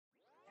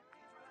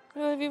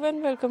Hello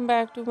everyone, welcome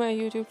back to my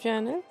YouTube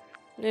channel,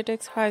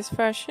 Latex Highs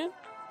Fashion.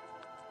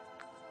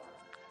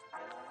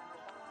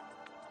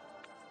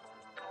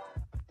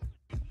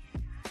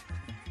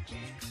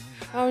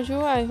 How are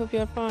you? I hope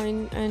you're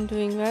fine and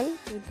doing well,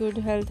 with good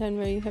health and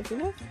very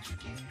happiness.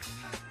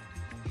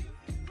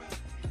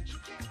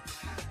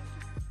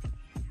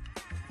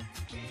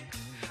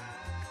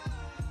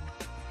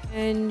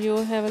 And you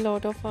have a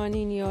lot of fun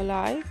in your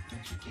life.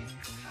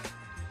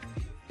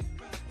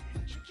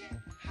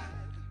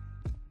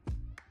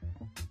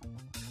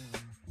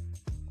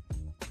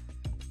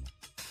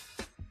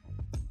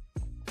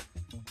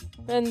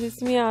 And this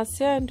is me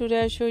Asya, and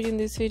today I show you in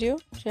this video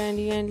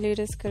trendy and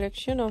latest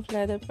collection of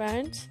leather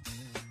pants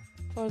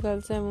for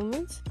girls and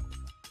women.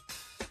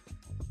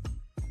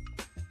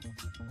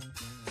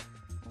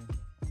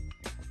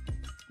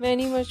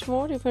 Many much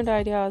more different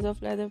ideas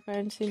of leather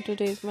pants in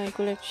today's my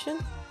collection.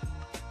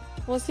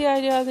 Mostly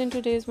ideas in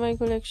today's my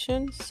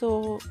collection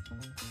so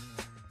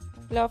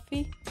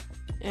fluffy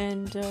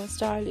and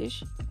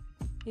stylish,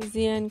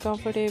 easy and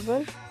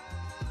comfortable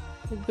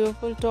with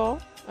beautiful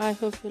top. I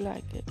hope you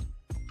like it.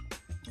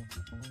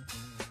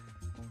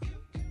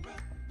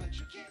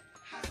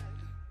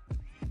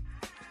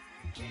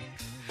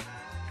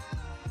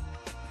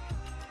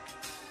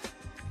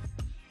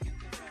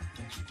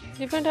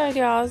 Different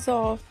ideas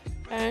of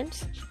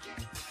pants,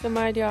 some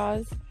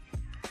ideas,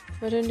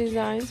 button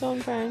designs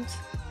on pants,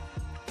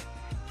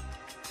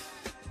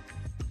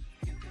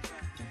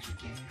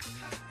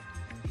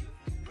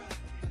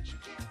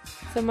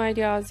 some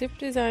ideas, zip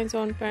designs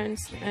on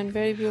pants, and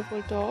very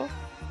beautiful top.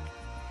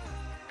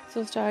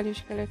 So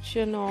stylish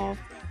collection of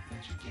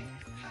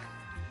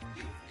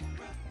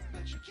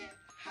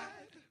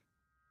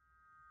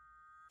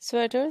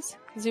sweaters,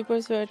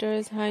 zipper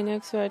sweaters, high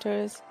neck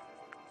sweaters.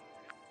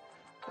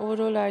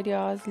 Overall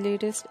ideas,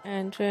 latest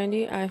and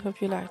trendy. I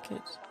hope you like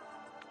it.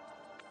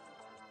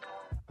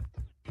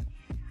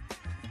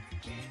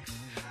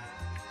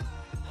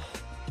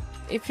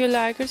 If you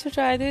like it, so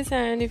try this,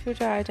 and if you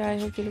try it, I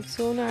hope you look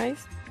so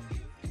nice,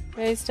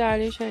 very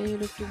stylish, and you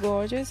look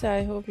gorgeous.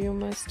 I hope you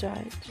must try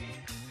it.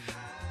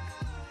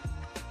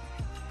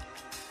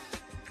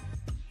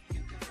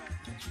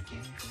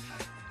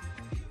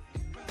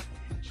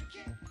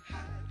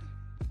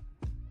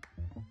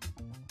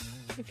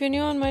 If you're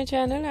new on my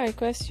channel, I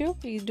request you,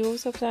 please do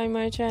subscribe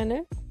my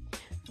channel,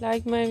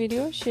 like my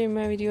video, share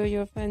my video with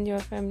your friends, your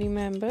family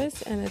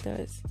members and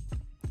others.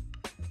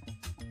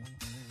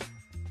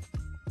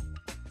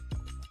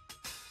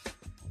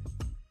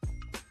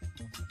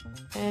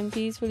 And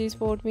please fully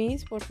support me,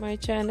 support my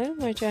channel.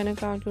 My channel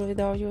can't grow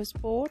without your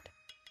support,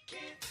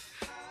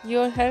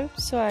 your help,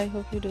 so I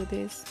hope you do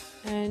this.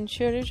 And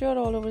share it your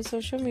all over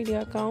social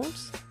media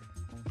accounts.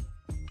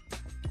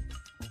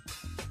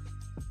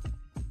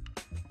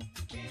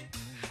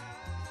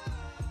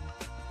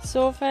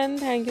 So friend,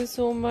 thank you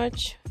so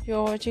much.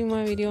 You're watching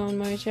my video on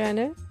my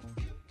channel.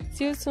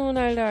 See you soon.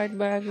 I'll write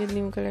back with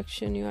new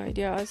collection, new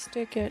ideas.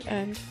 Take care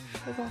and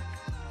bye bye.